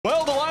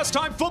last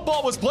time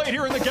football was played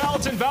here in the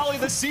Gallatin Valley,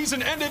 the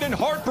season ended in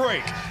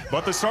heartbreak.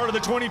 But the start of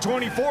the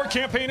 2024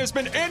 campaign has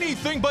been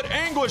anything but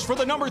anguish for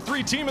the number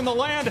 3 team in the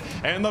land,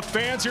 and the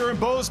fans here in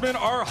Bozeman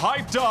are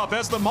hyped up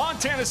as the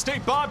Montana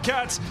State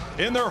Bobcats,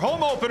 in their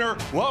home opener,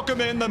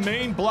 welcome in the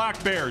Maine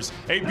Black Bears.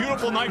 A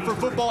beautiful night for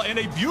football and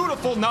a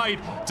beautiful night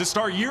to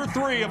start year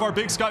 3 of our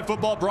Big Sky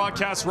football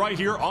broadcast right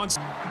here on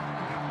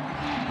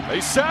a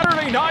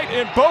Saturday night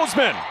in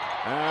Bozeman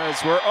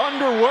as we're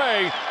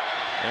underway.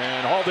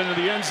 And hauled into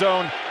the end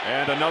zone,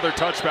 and another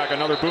touchback,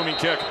 another booming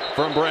kick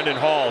from Brendan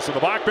Hall. So the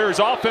Black Bears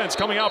offense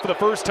coming out for the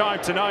first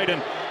time tonight.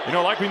 And, you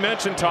know, like we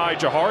mentioned, Ty,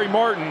 Jahari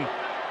Martin,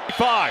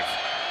 5.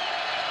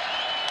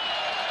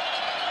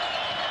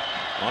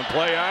 On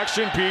play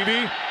action,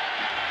 Peavy.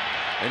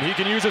 And he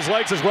can use his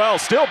legs as well.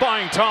 Still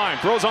buying time.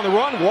 Throws on the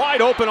run,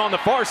 wide open on the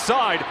far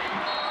side.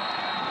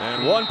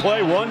 And one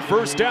play, one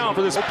first down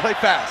for this. We'll play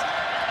fast.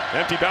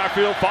 Empty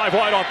backfield, 5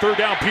 wide on third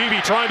down. Peavy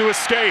trying to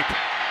escape.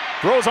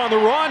 Throws on the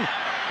run.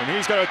 And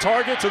he's got a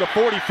target to the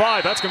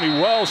 45. That's going to be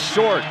well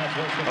short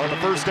of the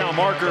first down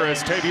marker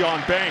as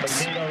Tavion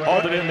Banks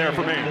hauled it in there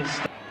for Maine.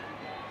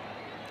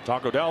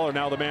 Taco Dell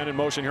now the man in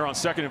motion here on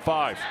 2nd and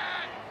 5.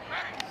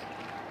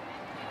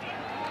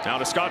 Now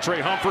to Scott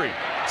Trey Humphrey.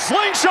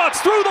 Slingshots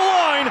through the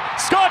line.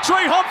 Scott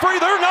Trey Humphrey,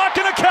 they're not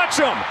going to catch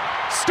him.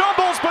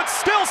 Stumbles but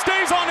still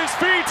stays on his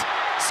feet.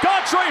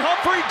 Scott Trey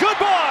Humphrey,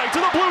 goodbye to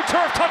the blue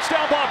turf.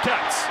 Touchdown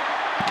Bobcats.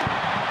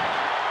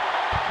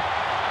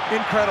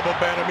 Incredible,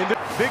 Ben. I mean,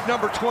 big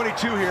number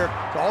 22 here.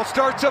 It all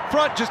starts up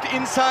front, just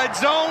inside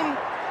zone.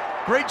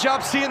 Great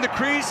job seeing the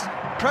crease,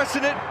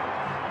 pressing it.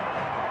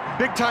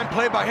 Big time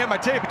play by him. I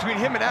tell you, between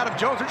him and Adam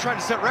Jones, they're trying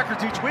to set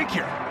records each week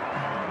here.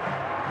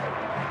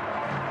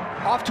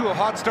 Off to a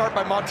hot start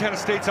by Montana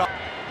State's offense.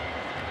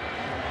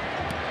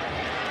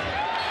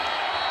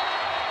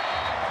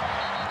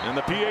 And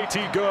the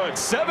PAT good.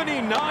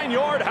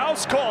 79-yard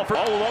house call for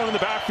all alone in the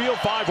backfield.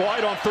 5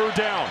 wide on third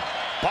down.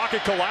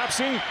 Pocket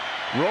collapsing.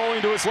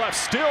 Rolling to his left,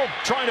 still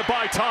trying to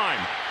buy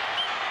time.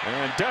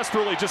 And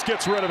desperately just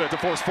gets rid of it to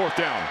force 4th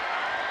down.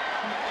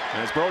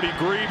 As Brody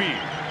Grebe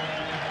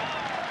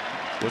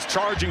was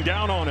charging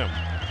down on him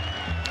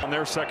on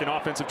their second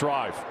offensive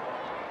drive.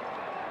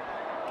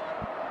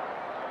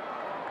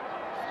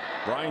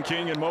 Brian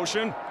King in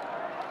motion.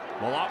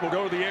 Malott will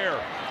go to the air.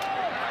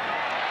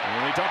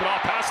 And they dump it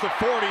off past the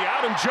 40.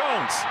 Adam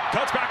Jones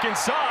cuts back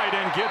inside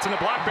and gets into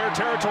Black Bear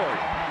territory.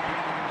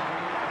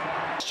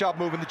 Job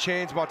moving the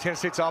chains. Montana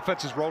State's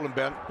offense is rolling,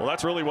 Ben. Well,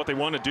 that's really what they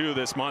want to do,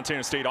 this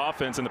Montana State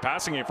offense in the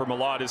passing game for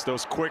Malott, is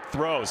those quick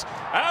throws.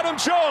 Adam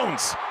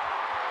Jones,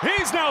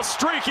 he's now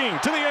streaking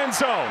to the end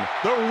zone.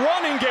 The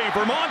running game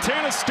for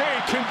Montana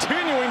State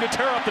continuing to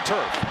tear up the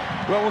turf.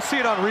 Well, we'll see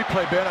it on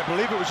replay, Ben. I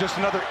believe it was just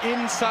another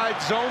inside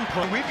zone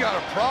play. We've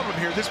got a problem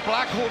here. This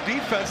black hole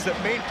defense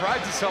that Maine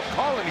prides itself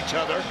calling each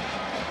other.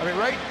 I mean,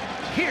 right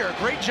here,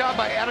 great job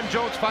by Adam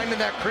Jones finding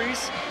that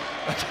crease.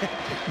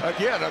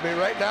 Again, I mean,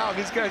 right now,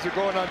 these guys are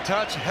going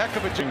untouched. Heck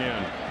of a job.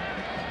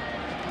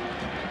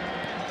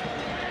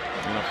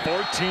 And a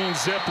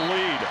 14-zip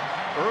lead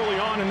early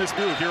on in this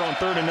move here on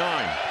 3rd and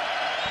 9.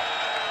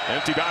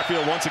 Empty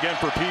backfield once again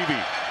for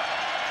Peavy.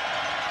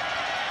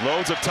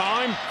 Loads of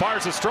time,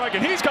 fires a strike,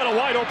 and he's got a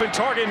wide open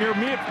target near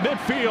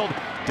midfield,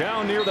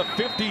 down near the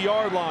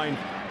 50-yard line.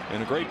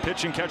 And a great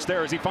pitch and catch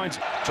there as he finds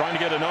trying to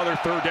get another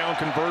 3rd down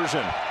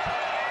conversion.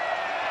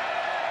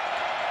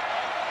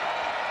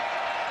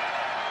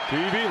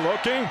 Peavy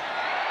looking,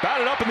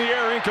 batted up in the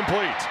air,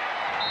 incomplete.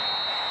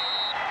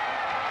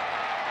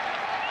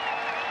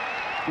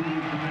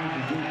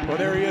 Well,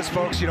 there he is,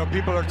 folks. You know,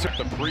 people are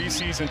the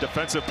preseason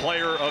defensive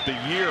player of the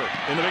year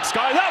in the Big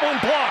Sky. That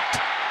one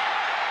blocked.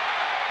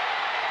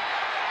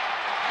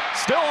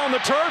 Still on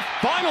the turf,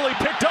 finally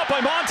picked up by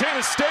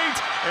Montana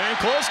State and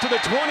close to the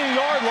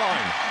 20-yard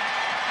line.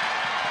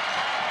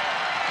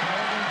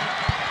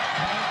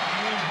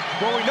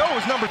 Well, we know it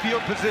was number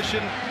field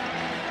position.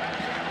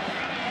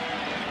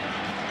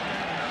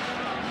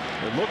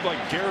 It looked like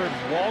Garrett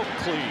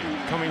Walkley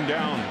coming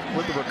down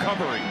with the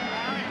recovery.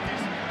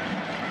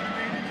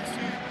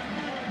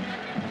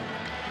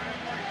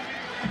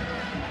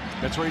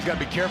 That's where he's got to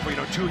be careful. You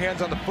know, 2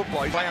 hands on the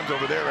football. He slams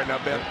over there right now,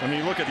 Ben. I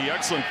mean, look at the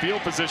excellent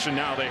field position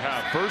now they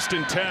have. 1st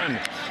and 10.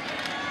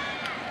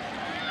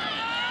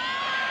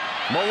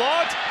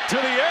 Malott to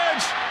the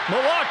edge.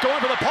 Malott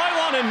going for the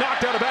pylon and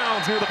knocked out of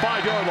bounds near the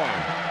 5-yard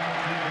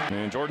line.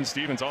 And Jordan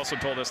Stevens also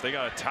told us they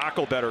got to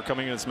tackle better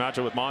coming in this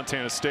matchup with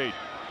Montana State.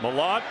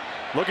 Malott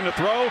looking to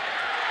throw,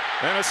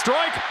 and a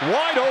strike,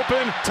 wide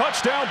open,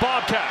 touchdown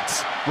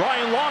Bobcats.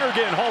 Ryan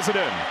Lonergan hauls it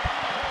in.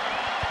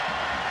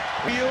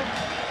 Field,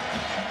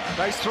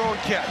 nice throw and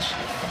catch.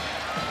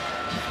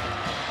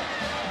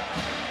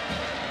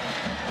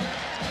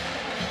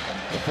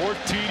 The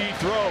 4th TD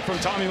throw from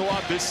Tommy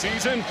Malott this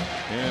season.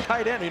 And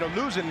tight end, you know,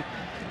 losing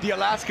the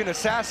Alaskan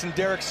assassin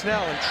Derek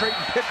Snell and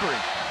Trayton Pickering.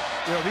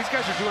 You know, these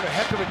guys are doing a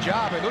heck of a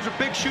job, and those are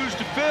big shoes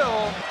to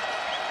fill.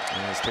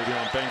 As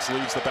Tavion Banks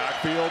leaves the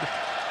backfield.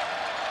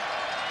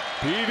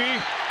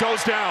 Peavy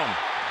goes down.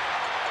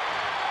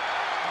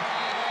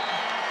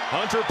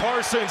 Hunter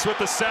Parsons with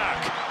the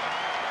sack.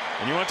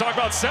 And you want to talk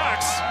about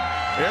sacks?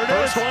 There it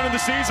First is. one of the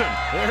season.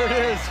 There it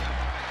is.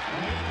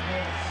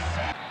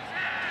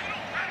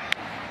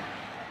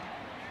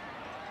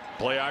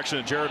 Play action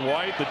to Jared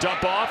White, the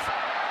dump off.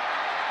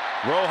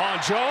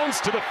 Rohan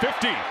Jones to the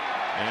 50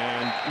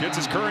 and gets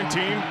his current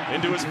team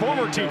into his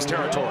former team's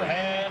territory.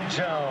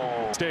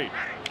 State.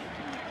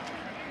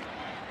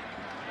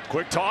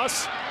 Quick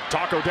toss.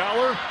 Taco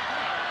Dowler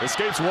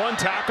escapes one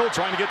tackle,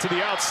 trying to get to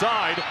the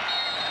outside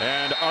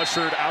and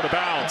ushered out of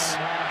bounds.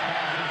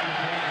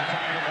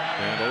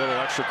 And a little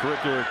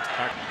extracurricular.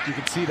 You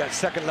can see that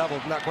second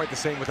level, not quite the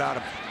same without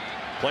him.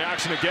 Play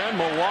action again,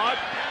 Mawat.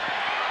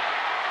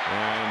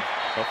 And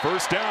a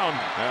first down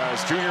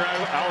as Junior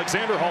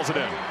Alexander hauls it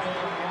in.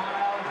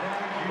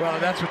 Well,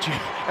 that's what you,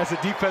 as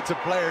a defensive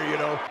player, you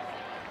know.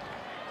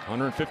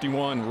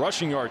 151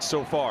 rushing yards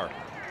so far.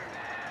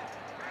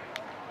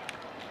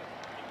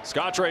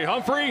 Scottre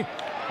Humphrey,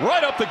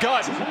 right up the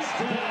gut.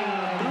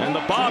 And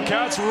the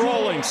Bobcats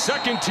rolling.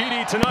 Second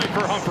TD tonight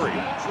for Humphrey.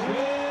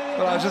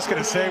 Well, I was just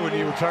going to say, when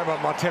you were talking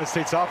about Montana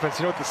State's offense,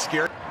 you know what the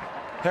scare?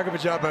 Heck of a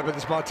job by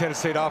this Montana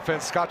State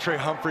offense. Scottre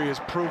Humphrey has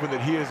proven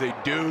that he is a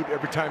dude.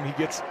 Every time he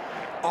gets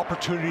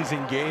opportunities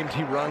in games,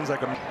 he runs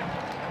like a...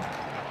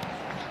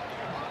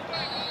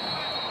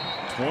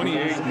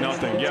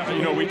 28-0. Yeah,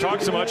 you know, we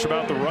talked so much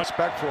about the run.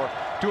 Respect for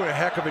doing a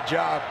heck of a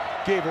job.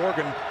 Gave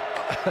Oregon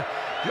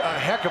a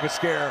heck of a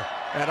scare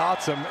at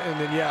Otsum. And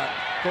then, yeah,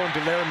 going to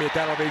Laramie at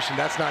that elevation,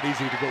 that's not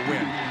easy to go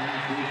win.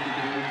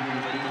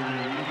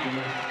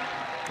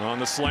 On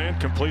the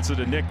slant, completes it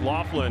to Nick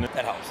Laughlin.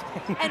 That helps.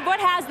 And what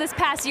has this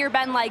past year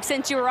been like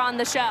since you were on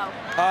the show?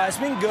 It's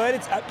been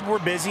good. We're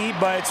busy,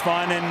 but it's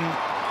fun, and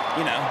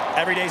you know,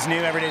 every day's new,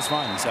 every day's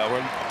fun. So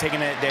we're taking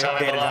it day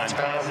at a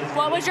time.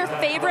 What was your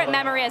favorite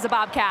memory as a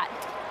Bobcat?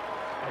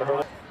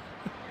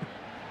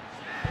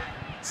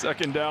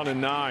 Second down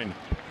and 9.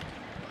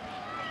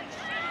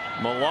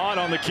 Malott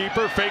on the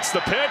keeper, fakes the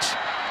pitch,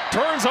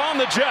 turns on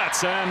the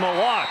Jets, and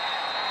Malott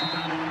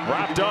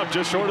wrapped up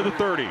just short of the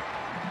 30.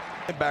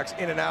 Backs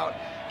in and out,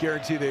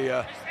 guarantee they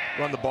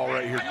run the ball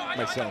right here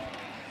myself.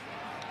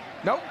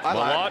 Nope, I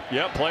lied. Malott,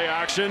 yep, play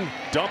action,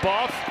 dump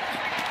off,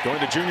 going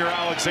to Junior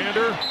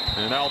Alexander,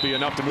 and that'll be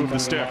enough to move the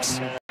sticks.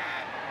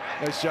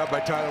 Nice job by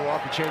Tyler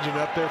Walker changing it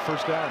up there,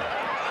 first down.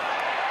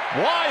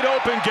 Wide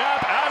open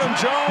gap, Adam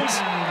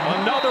Jones,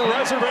 another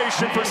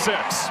reservation for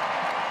 6.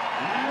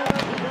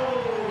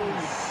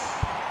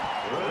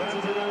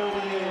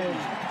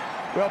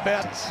 Well,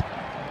 that's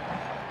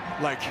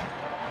like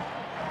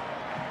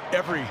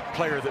every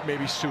player that may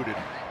be suited.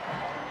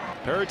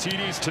 Pair of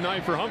TDs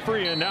tonight for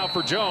Humphrey and now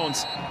for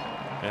Jones.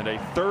 And a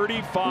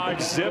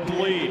 35-zip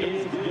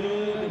lead.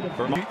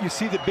 You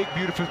see the big,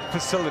 beautiful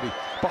facility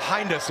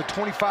behind us, a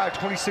 $25,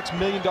 $26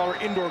 million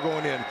indoor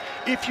going in.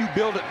 If you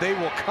build it, they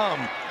will come.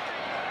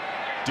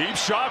 Deep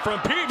shot from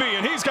Peavy,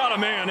 and he's got a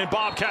man in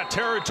Bobcat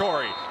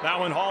territory. That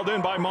one hauled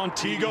in by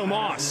Montego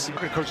Moss.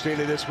 Coach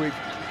Daly this week,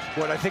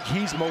 what I think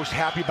he's most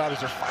happy about is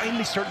they're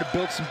finally starting to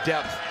build some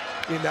depth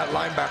in that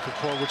linebacker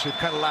core, which they've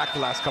kind of lacked the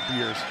last couple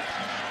years.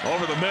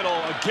 Over the middle,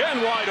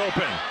 again wide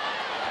open.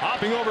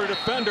 Hopping over a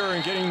defender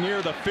and getting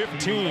near the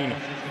 15.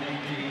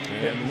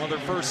 And another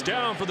first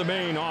down for the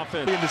Maine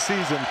offense. In the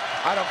season,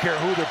 I don't care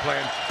who they're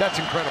playing. That's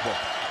incredible.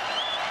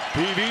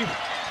 Peavy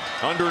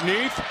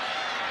underneath.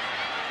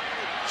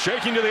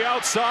 Shaking to the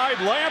outside,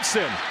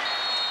 Lamson.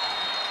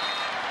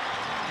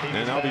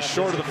 And I'll be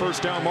short of the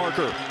first down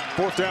marker.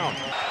 Fourth down.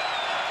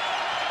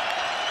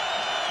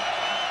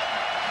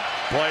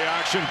 Play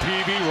action,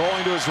 Peavy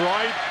rolling to his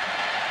right.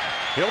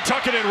 He'll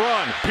tuck it and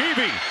run.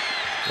 Peavy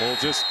will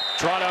just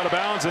trot out of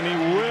bounds, and he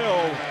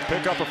will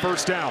pick up a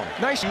first down.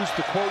 Nice use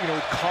the quote, you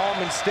know, calm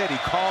and steady,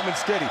 calm and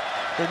steady.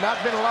 There's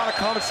not been a lot of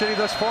calm and steady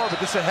thus far, but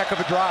this is a heck of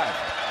a drive.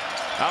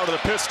 Out of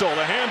the pistol,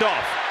 the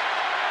handoff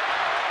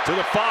to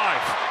the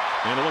 5.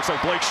 And it looks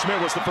like Blake Schmidt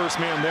was the first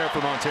man there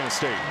for Montana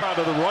State. Out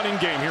of the running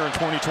game here in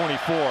 2024.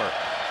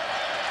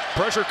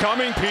 Pressure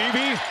coming,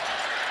 Peavy.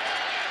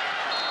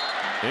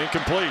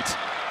 Incomplete.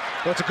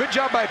 Well, it's a good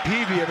job by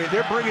Peavy. I mean,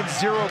 they're bringing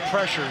zero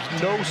pressure,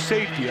 no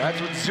safety. That's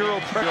what zero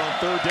pressure. On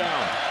third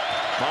down.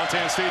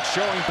 Montana State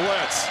showing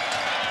blitz.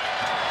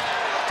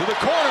 To the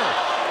corner,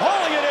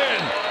 hauling it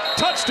in.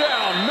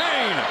 Touchdown,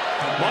 Maine.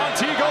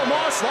 Montego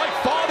Moss, like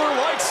father,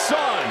 like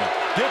son,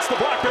 gets the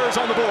Black Bears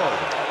on the board.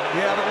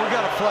 Yeah, but we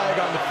got a flag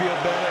on the field,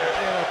 Ben,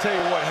 and I'll tell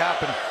you what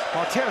happened.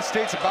 Montana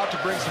State's about to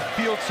bring some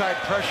field side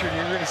pressure, and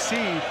you're going to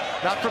see,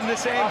 not from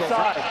this angle.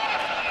 Offside.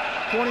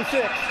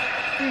 26,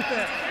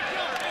 defense.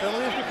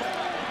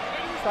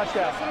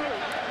 Touchdown.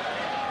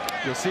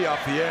 You'll see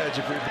off the edge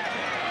if we...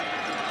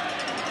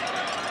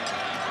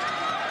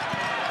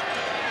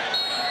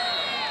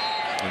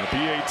 And the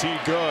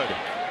PAT good.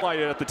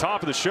 At the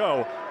top of the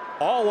show,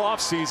 all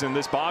offseason,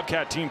 this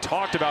Bobcat team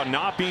talked about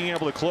not being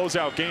able to close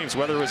out games,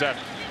 whether it was at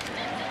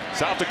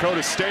South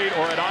Dakota State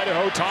or at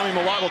Idaho. Tommy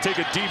Malott will take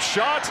a deep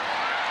shot.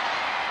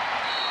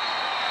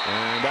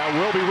 And that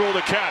will be ruled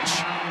a catch.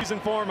 Season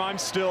form, I'm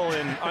still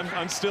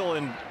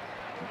in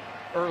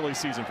early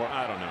season form.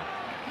 I don't know.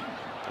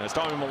 As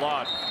Tommy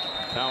Malott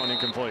Now an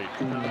incomplete.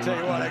 I'll tell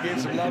you what, I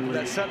gave some love to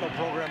that Sentinel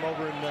program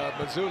over in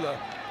Missoula.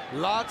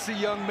 Lots of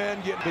young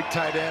men getting big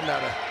tight end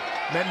out of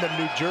Mendon,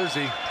 New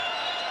Jersey.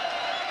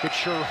 Good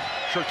sure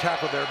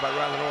tackle there by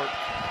Rylan Ort.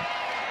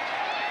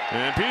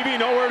 And PB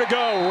nowhere to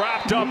go,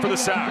 wrapped up for the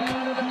sack.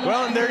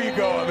 Well, and there you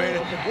go. I mean,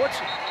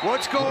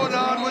 what's going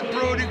on with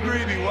Brody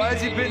Grebe? Why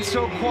has he been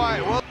so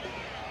quiet? Well,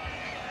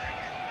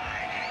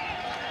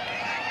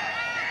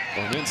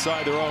 from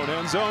inside their own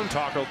end zone,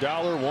 Taco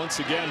Dowler once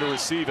again to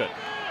receive it.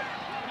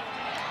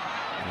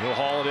 He'll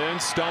haul it in,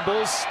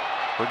 stumbles,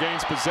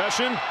 regains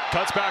possession,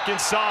 cuts back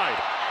inside,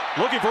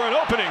 looking for an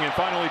opening and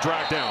finally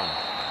dragged down.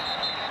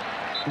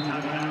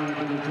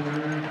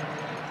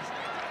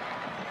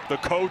 The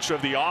coach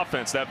of the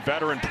offense, that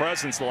veteran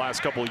presence the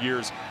last couple of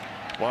years,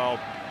 while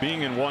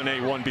being in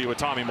 1A, 1B with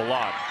Tommy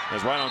Malott.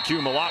 As right on cue,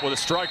 Malott with a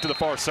strike to the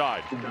far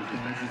side.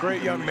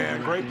 Great young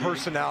man, great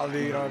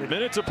personality. You know,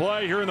 Minute to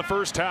play here in the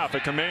first half.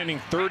 A commanding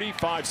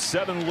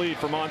 35-7 lead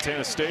for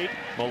Montana State.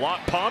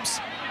 Malott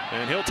pumps,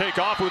 and he'll take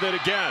off with it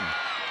again.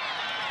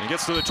 And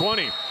gets to the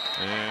 20.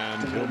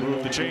 And he'll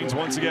move the chains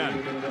once again.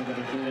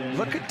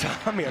 Look at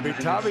Tommy. I mean,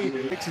 Tommy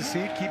takes his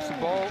seat, keeps the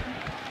ball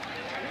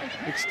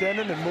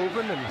extending and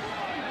moving, and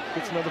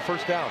gets another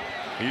first down.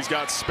 He's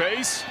got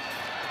space,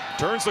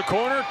 turns the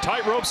corner,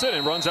 tight ropes it,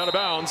 and runs out of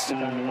bounds.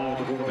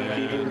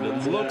 And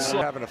it looks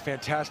like having a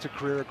fantastic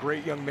career, a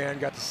great young man.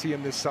 Got to see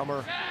him this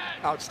summer.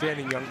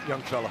 Outstanding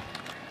young fella.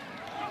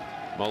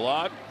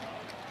 Malott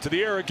to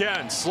the air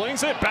again,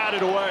 slings it,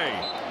 batted away.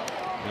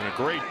 And a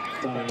great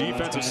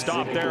defensive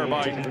stop there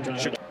by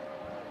Chicago.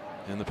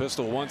 And the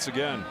pistol once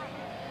again.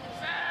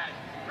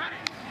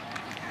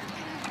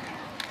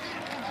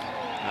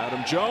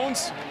 Adam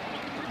Jones,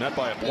 met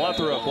by a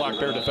plethora of Black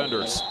Bear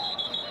defenders.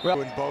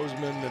 Well, in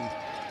Bozeman, and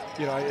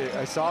you know,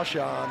 I saw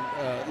Sean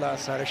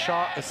last night.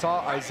 I saw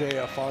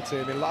Isaiah Fonse.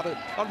 I mean, a lot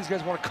of these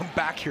guys want to come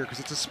back here because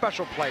it's a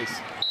special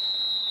place.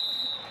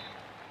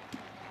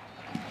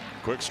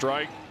 Quick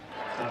strike.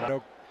 You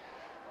know,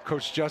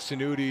 Coach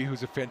Justin Udy,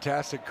 who's a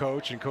fantastic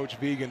coach, and Coach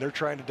Vegan, they're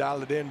trying to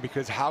dial it in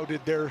because how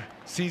did their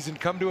season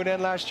come to an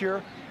end last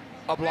year?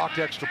 A blocked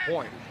extra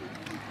point.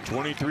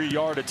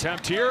 23-yard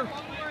attempt here.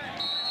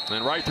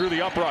 And right through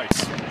the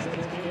uprights.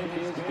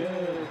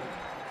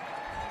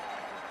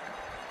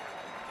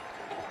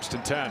 First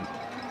and 10.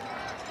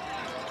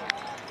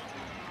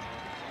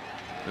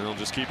 And they'll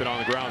just keep it on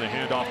the ground and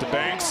hand off to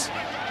Banks.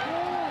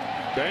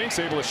 Banks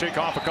able to shake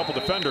off a couple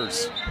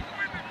defenders.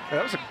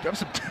 That was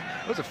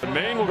a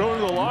Maine will go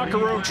into the locker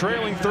room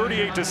trailing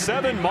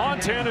 38-7.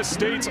 Montana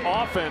State's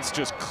offense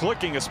just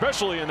clicking,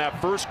 especially in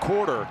that first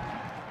quarter.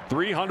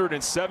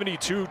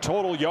 372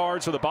 total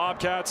yards for the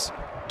Bobcats,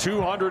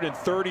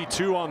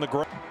 232 on the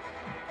ground.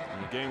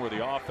 In a game where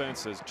the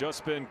offense has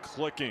just been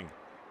clicking.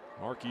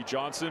 Markey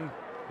Johnson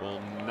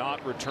will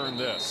not return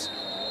this.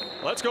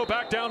 Let's go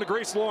back down to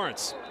Grace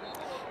Lawrence.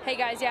 Hey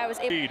guys, yeah, I was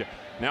able.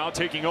 Now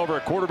taking over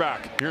at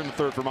quarterback here in the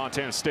third for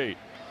Montana State.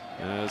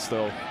 As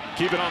they'll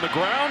keep it on the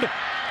ground,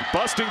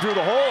 busting through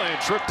the hole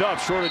and tripped up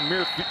short in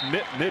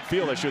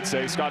midfield, I should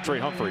say. Scott Trey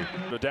Humphrey.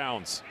 The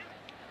downs.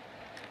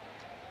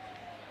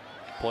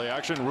 Play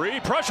action,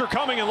 read, pressure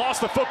coming, and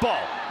lost the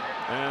football.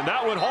 And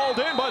that one hauled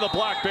in by the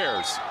Black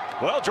Bears.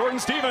 Well, Jordan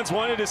Stevens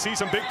wanted to see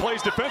some big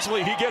plays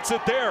defensively. He gets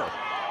it there.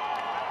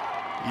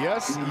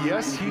 Yes,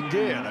 he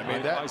did. I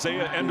mean, that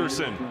Isaiah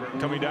Anderson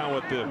coming down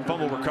with the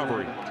fumble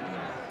recovery.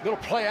 Little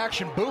play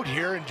action boot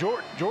here, and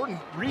Jordan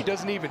Reed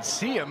doesn't even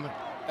see him.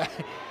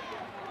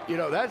 You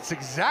know, that's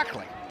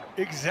exactly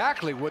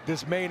what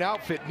this Maine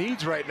outfit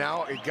needs right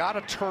now. It got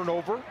a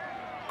turnover,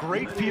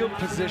 great field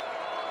position.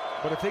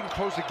 But if they can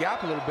close the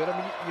gap a little bit, I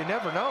mean, you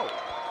never know.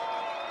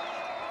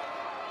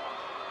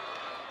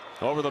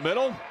 Over the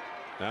middle,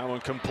 that one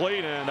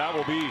complete, and that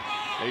will be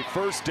a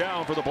first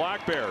down for the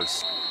Black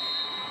Bears.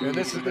 And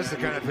this is the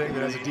kind of thing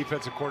that as a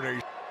defensive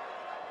coordinator.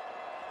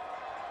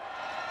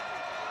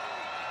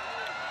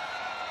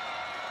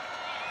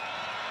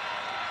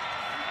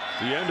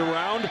 The end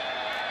around,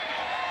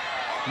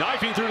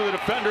 knifing through to the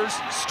defenders,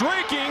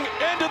 streaking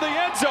into the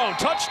end zone.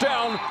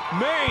 Touchdown,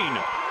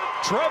 Maine.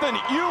 Trevin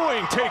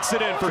Ewing takes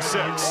it in for 6.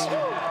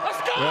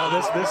 Well,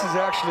 this is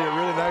actually a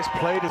really nice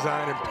play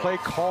design and play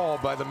call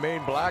by the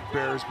Maine Black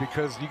Bears,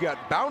 because you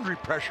got boundary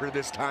pressure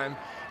this time,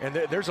 and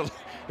there's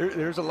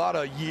a lot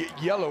of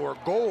yellow or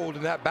gold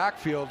in that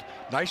backfield.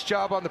 Nice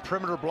job on the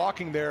perimeter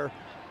blocking there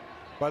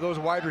by those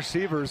wide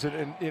receivers,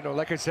 and you know,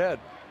 like I said,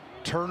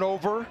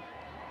 turnover,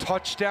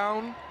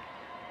 touchdown.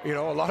 You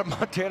know, a lot of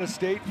Montana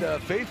State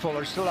faithful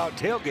are still out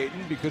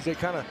tailgating because they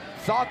kind of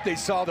thought they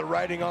saw the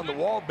writing on the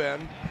wall,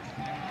 Ben.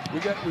 We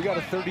got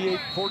a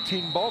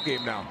 38-14 ball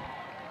game now.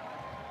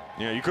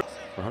 Yeah, you could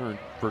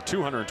for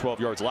 212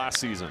 yards last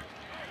season.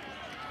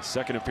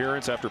 Second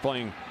appearance after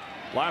playing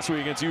last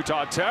week against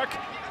Utah Tech.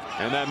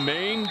 And that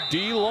Maine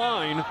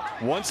D-line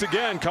once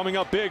again coming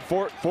up big,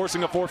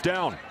 forcing a fourth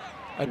down.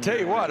 I tell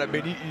you what, I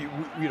mean,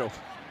 you know,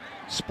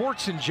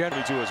 sports in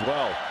general. Too as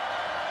well.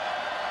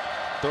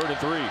 3rd and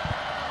 3.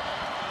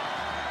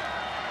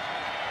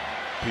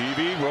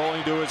 PV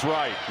rolling to his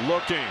right,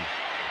 looking.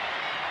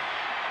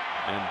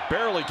 and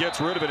barely gets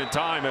rid of it in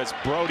time as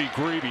Brody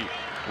Grebe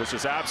was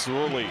just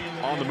absolutely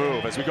on the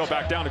move as we go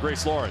back down to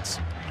Grace Lawrence.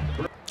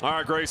 All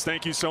right, Grace,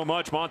 thank you so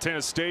much.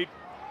 Montana State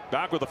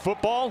back with the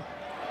football.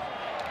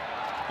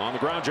 On the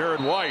ground,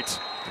 Jared White,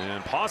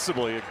 and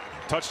possibly a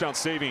touchdown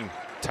saving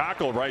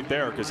tackle right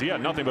there because he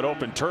had nothing but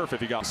open turf if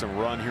he got some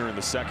run here in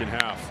the second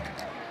half.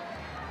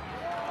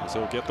 So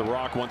he'll get the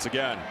rock once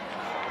again.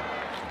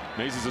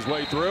 Mazes his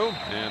way through,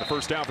 and a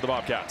first down for the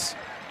Bobcats.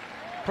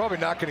 Probably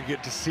not going to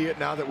get to see it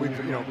now that we've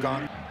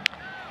gone.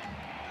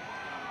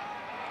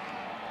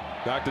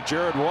 Back to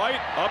Jared White,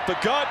 up the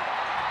gut.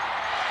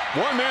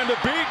 One man to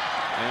beat,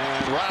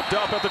 and wrapped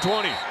up at the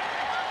 20.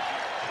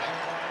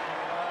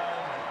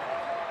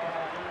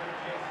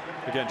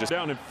 Again, just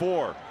down in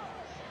 4.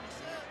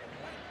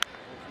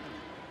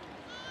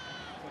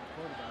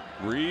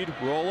 Reed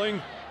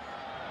rolling.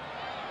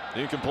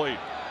 Incomplete.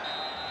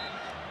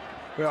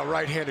 Well,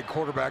 right-handed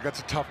quarterback,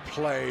 that's a tough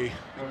play.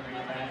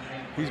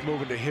 He's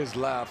moving to his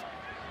left.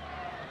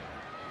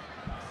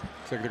 I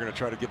think they're going to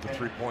try to get the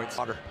 3 points.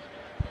 You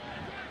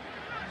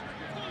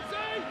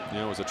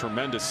know, it was a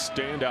tremendous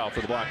standout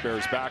for the Black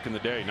Bears back in the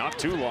day, not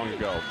too long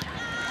ago.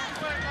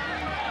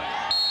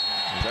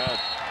 That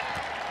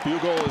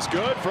field goal is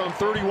good from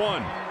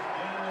 31.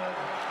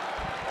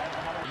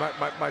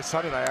 My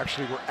son and I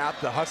actually were at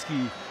the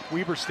Husky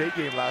Weber State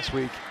game last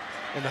week,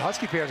 and the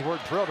Husky fans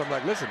weren't thrilled. I'm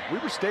like, listen,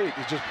 Weber State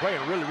is just playing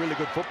really, really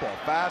good football.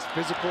 Fast,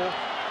 physical.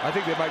 I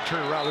think they might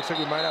turn around. Looks like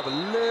we might have a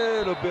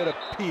little bit of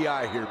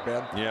PI here,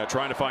 Ben. Yeah,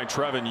 trying to find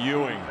Trevin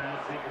Ewing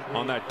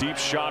on that deep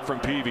shot from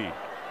Peavy.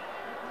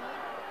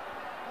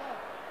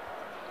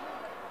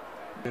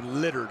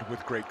 Been littered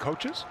with great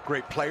coaches,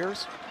 great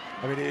players.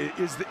 I mean,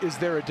 is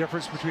there a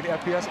difference between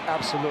FBS?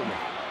 Absolutely.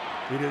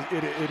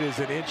 It is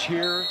an inch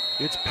here,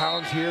 it's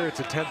pounds here, it's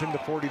a 10th into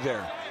 40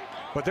 there.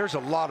 But there's a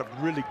lot of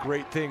really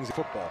great things in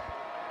football.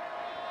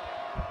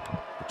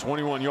 A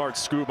 21-yard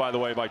scoop, by the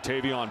way, by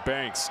Tavion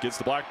Banks. Gets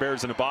the Black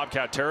Bears into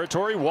Bobcat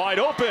territory. Wide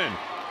open.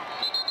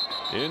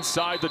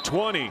 Inside the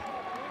 20.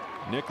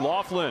 Nick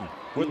Laughlin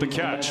with the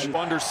catch.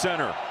 Under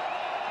center.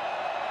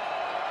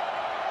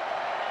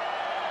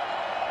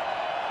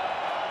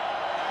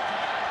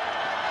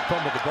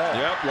 Fumbled the ball.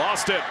 Yep,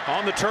 lost it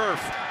on the turf.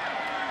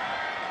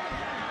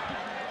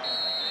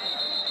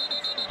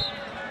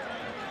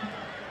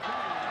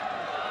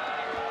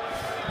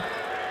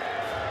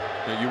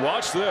 Now you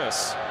watch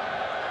this.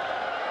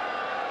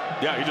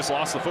 Yeah, he just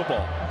lost the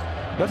football.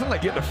 Nothing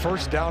like getting a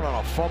first down on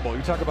a fumble.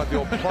 You talk about the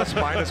old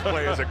plus-minus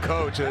play as a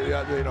coach. You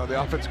know,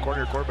 the offensive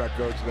coordinator, quarterback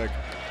coach. Like.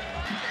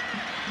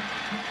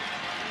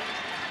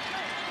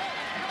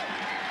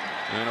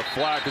 And a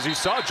flag, because you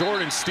saw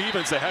Jordan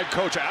Stevens, the head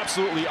coach,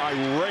 absolutely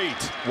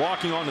irate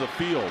walking onto the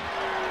field.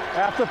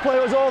 After the play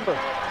was over,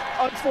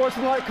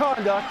 unsportsmanlike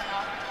conduct,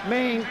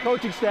 Maine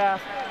coaching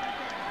staff,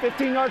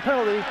 15-yard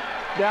penalty,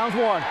 downs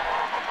 1.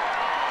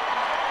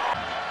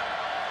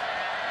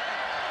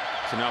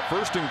 So now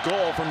first and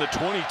goal from the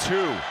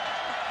 22.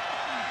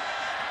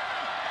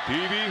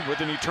 Peavy, with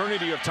an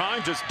eternity of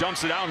time, just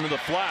dumps it out into the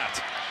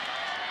flat.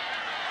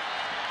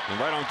 And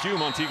right on cue,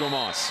 Montego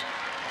Moss.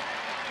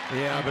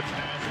 Yeah, but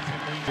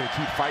they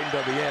keep fighting to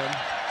the end.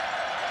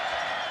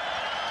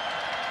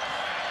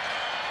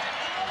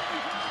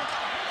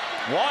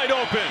 Wide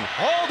open,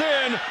 hauled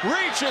in,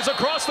 reaches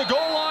across the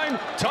goal line,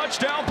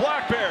 touchdown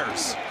Black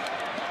Bears.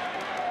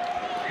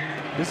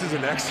 This is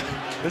an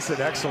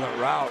excellent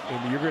route,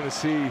 and you're going to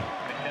see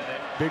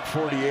big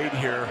 48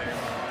 here.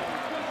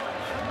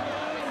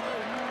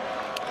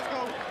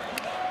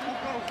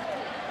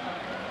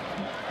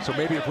 So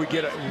maybe if we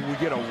get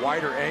a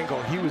wider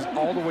angle, he was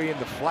all the way in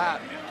the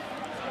flat.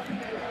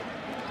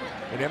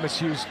 And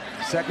MSU's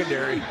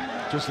secondary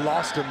just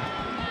lost him.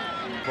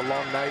 A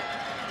long night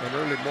and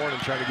early morning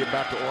trying to get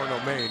back to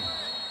Orono, Maine.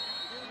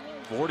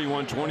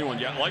 41-21.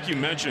 Yeah, like you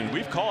mentioned,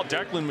 we've called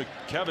Declan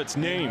McKevitt's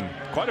name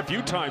quite a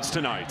few times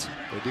tonight.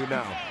 They do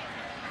now.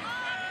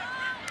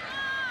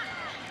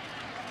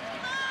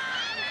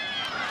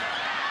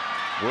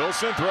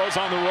 Wilson throws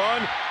on the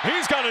run.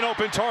 He's got an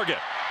open target.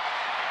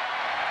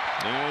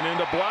 And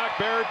into Black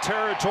Bear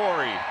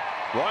territory.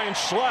 Ryan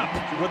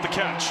Schlepp with the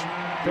catch.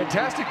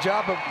 Fantastic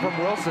job from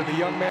Wilson, the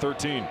young man.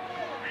 13.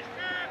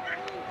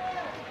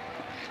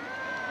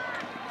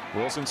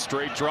 Wilson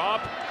straight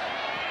drop.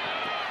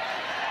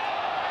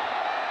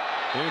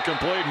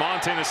 Incomplete.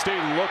 Montana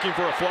State looking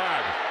for a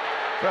flag.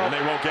 Well, and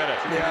they won't get it.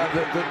 Yeah,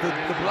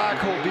 the black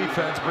hole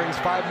defense brings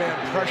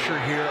 5-man pressure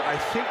here. I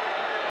think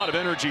a lot of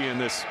energy in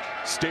this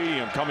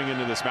stadium coming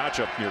into this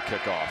matchup near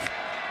kickoff.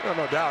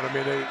 No doubt. I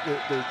mean,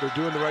 they're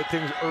doing the right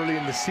things early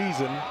in the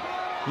season.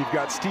 You've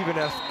got Stephen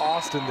F.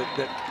 Austin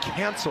that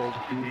canceled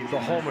the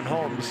home and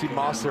home. You see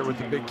Moss there with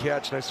the big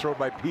catch. Nice throw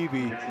by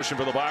Peavy. Pushing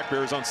for the Black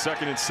Bears on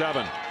 2nd and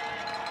 7.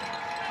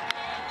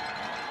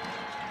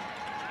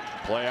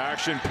 Play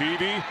action,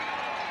 Peavy.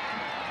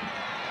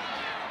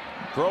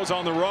 Throws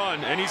on the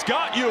run, and he's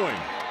got Ewing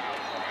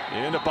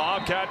into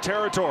Bobcat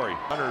territory.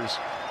 Hunters,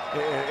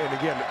 and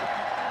again,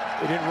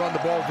 They didn't run the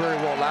ball very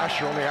well last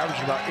year, only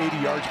averaging about 80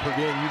 yards per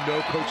game. You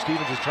know Coach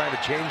Stevens is trying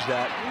to change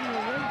that.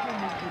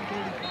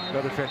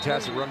 Another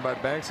fantastic run by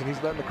Banks, and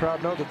he's letting the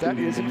crowd know that that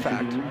is, in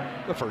fact,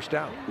 the first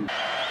down.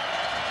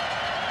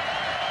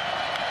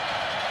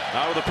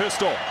 Out of the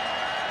pistol.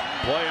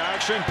 Play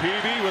action.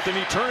 Peavy with an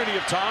eternity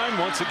of time.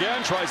 Once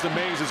again, tries to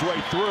maze his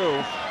way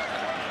through.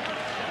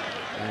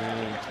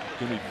 And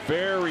going to be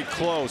very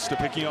close to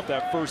picking up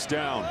that first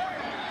down.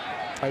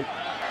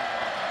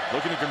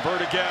 Looking to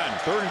convert again.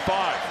 3rd and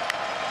 5.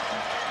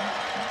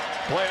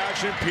 Play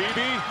action.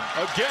 Peavy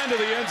again to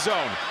the end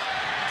zone.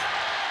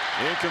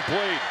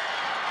 Incomplete.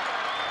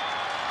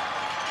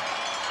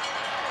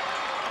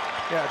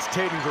 Yeah, it's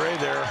Tatum Gray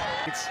there.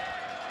 It's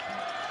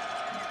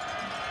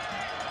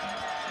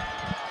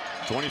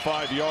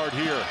 25-yard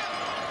here.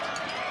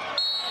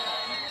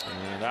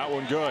 And that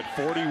one good.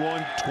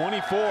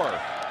 41-24.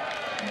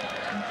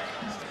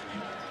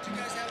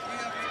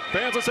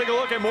 Fans, let's take a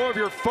look at more of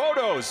your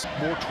photos.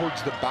 more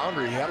towards the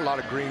boundary. He had a lot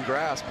of green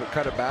grass, but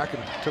cut it back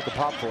and took a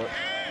pop for it.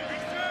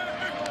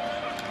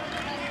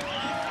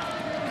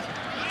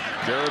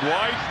 Jared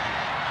White,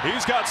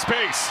 he's got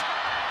space.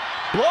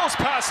 Blows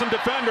past some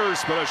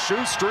defenders, but a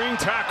shoestring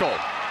tackle.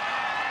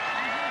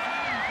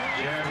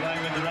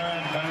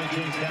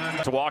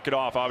 To walk it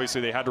off,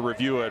 obviously they had to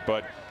review it,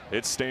 but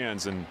it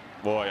stands. And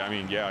boy, I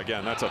mean, yeah,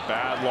 again, that's a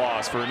bad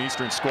loss for an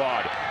Eastern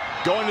squad.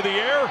 Going to the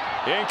air,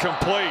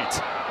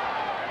 incomplete.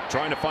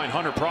 Trying to find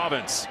Hunter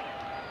Province.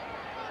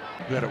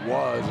 That it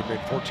was, I mean,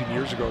 14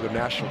 years ago, the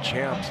national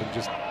champs, and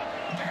just,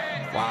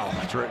 wow,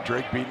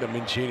 Drake beating them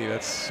in Cheney.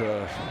 That's,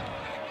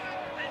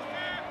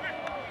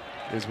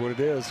 is what it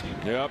is.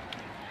 Yep.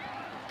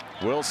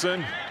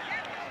 Wilson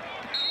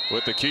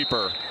with the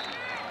keeper.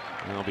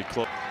 And they'll be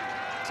close.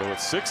 So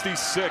it's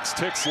 66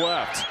 ticks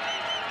left.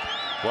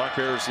 Black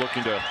Bears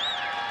looking to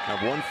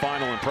have one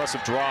final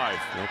impressive drive.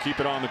 They'll keep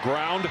it on the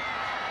ground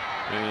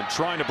and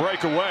trying to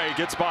break away.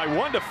 Gets by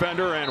one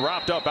defender and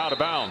wrapped up out of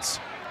bounds.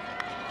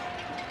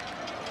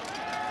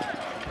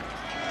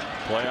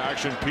 Play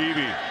action,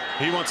 Peavy.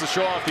 He wants to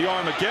show off the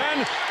arm again,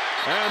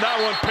 and that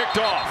one picked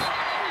off.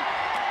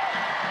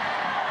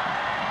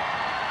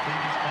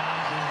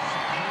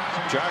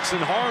 Jackson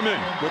Harmon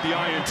with the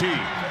INT.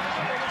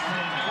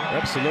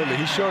 Absolutely,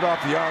 he showed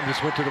off the arm,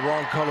 just went to the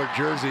wrong colored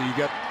jersey. You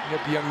got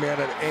the young man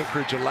at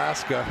Anchorage,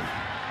 Alaska.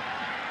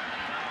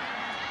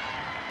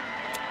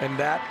 And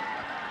that,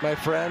 my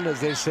friend, as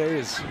they say,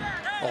 is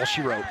all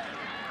she wrote.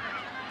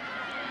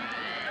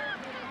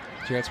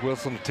 Chance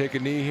Wilson to take a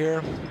knee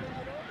here.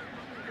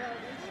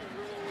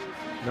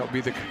 That'll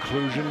be the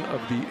conclusion of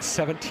the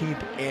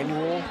 17th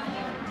annual.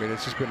 I mean,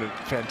 it's just been a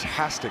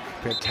fantastic,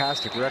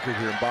 fantastic record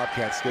here in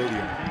Bobcat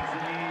Stadium.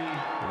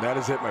 And that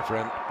is it, my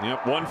friend.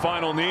 Yep, one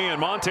final knee,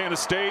 and Montana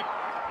State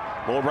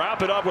will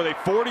wrap it up with a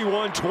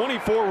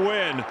 41-24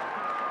 win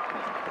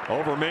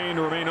over Maine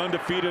to remain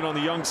undefeated on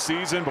the young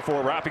season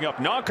before wrapping up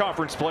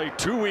non-conference play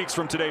 2 weeks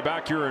from today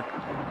back here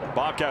at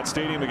Bobcat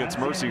Stadium against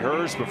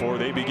Mercyhurst before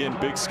they begin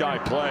Big Sky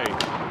play.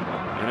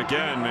 And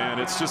again, man,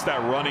 it's just that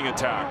running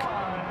attack.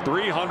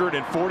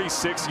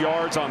 346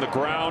 yards on the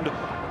ground.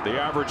 They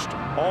averaged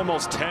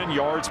almost 10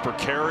 yards per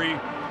carry.